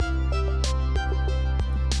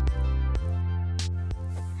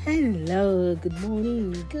Hello, good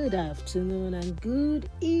morning, good afternoon, and good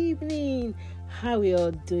evening. How are you all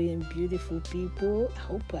doing, beautiful people? I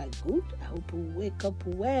hope you are good. I hope you wake up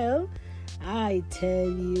well. I tell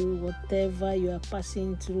you, whatever you are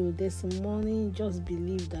passing through this morning, just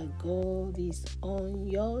believe that God is on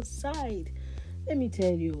your side. Let me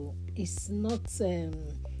tell you, it's not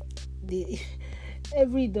the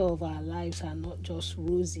every day of our lives are not just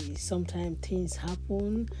rosy. Sometimes things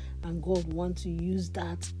happen and God wants to use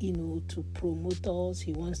that, to promote us.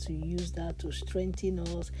 He wants to use that to strengthen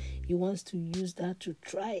us. He wants to use that to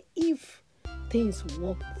try if things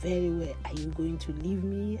work very well. Are you going to leave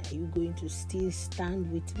me? Are you going to still stand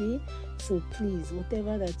with me? So please,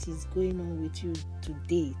 whatever that is going on with you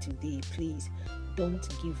today, please don't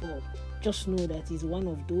give up. Just know that it's one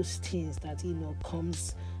of those things that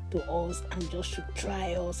comes to us and just to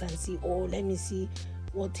try us and see, let me see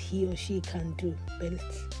what he or she can do. But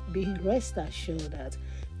be rest assured that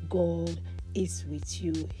God is with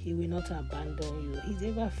you. He will not abandon you. He's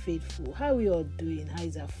ever faithful. How are you all doing? How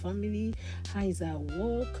is our family? How is our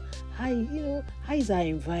work? How is our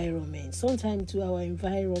environment? Sometimes to our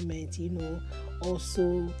environment,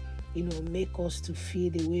 also make us to feel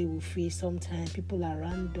the way we feel. Sometimes people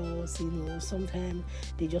around us, sometimes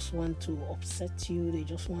they just want to upset you. They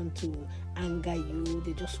just want to anger you.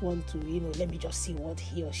 They just want to, let me just see what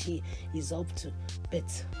he or she is up to.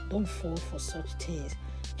 But don't fall for such things.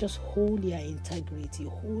 Just hold your integrity.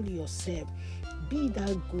 Hold yourself. Be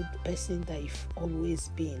that good person that you've always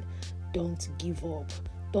been. Don't give up.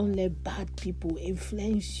 Don't let bad people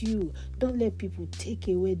influence you. Don't let people take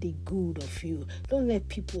away the good of you. Don't let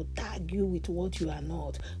people tag you with what you are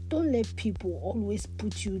not. Don't let people always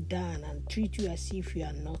put you down and treat you as if you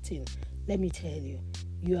are nothing. Let me tell you,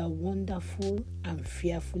 you are wonderful and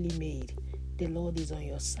fearfully made. The Lord is on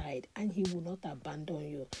your side and He will not abandon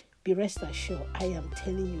you. Be rest assured. I am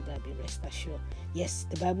telling you that, be rest assured. Yes,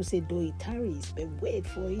 the Bible said, though it tarries, but wait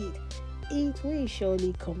for it. It will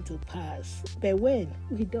surely come to pass. But when?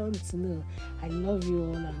 We don't know. I love you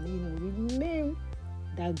all and remain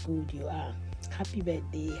that good you are. Happy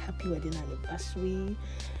birthday, happy wedding anniversary.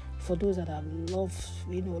 For those that have lost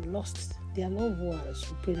their loved ones,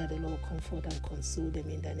 we pray that the Lord comfort and console them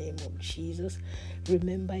in the name of Jesus.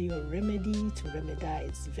 Remember your remedy to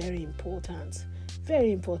remedize. Very important.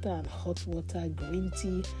 Very important. Hot water, green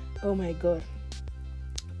tea. Oh my God.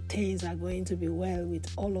 Things are going to be well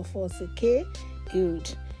with all of us, okay?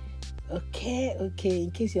 Good. Okay.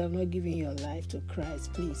 In case you have not given your life to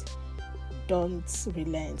Christ, please don't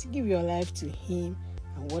relent. Give your life to Him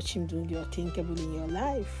and watch Him do your thinkable in your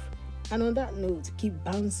life. And on that note, keep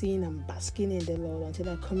bouncing and basking in the Lord until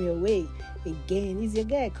I come your way again. It's your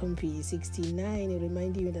guy, Compy 69,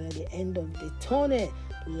 reminding you that at the end of the tunnel,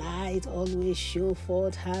 light always show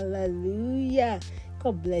forth. Hallelujah.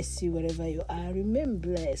 God bless you wherever you are. Remain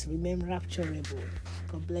blessed. Remain rapturable.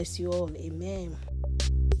 God bless you all. Amen.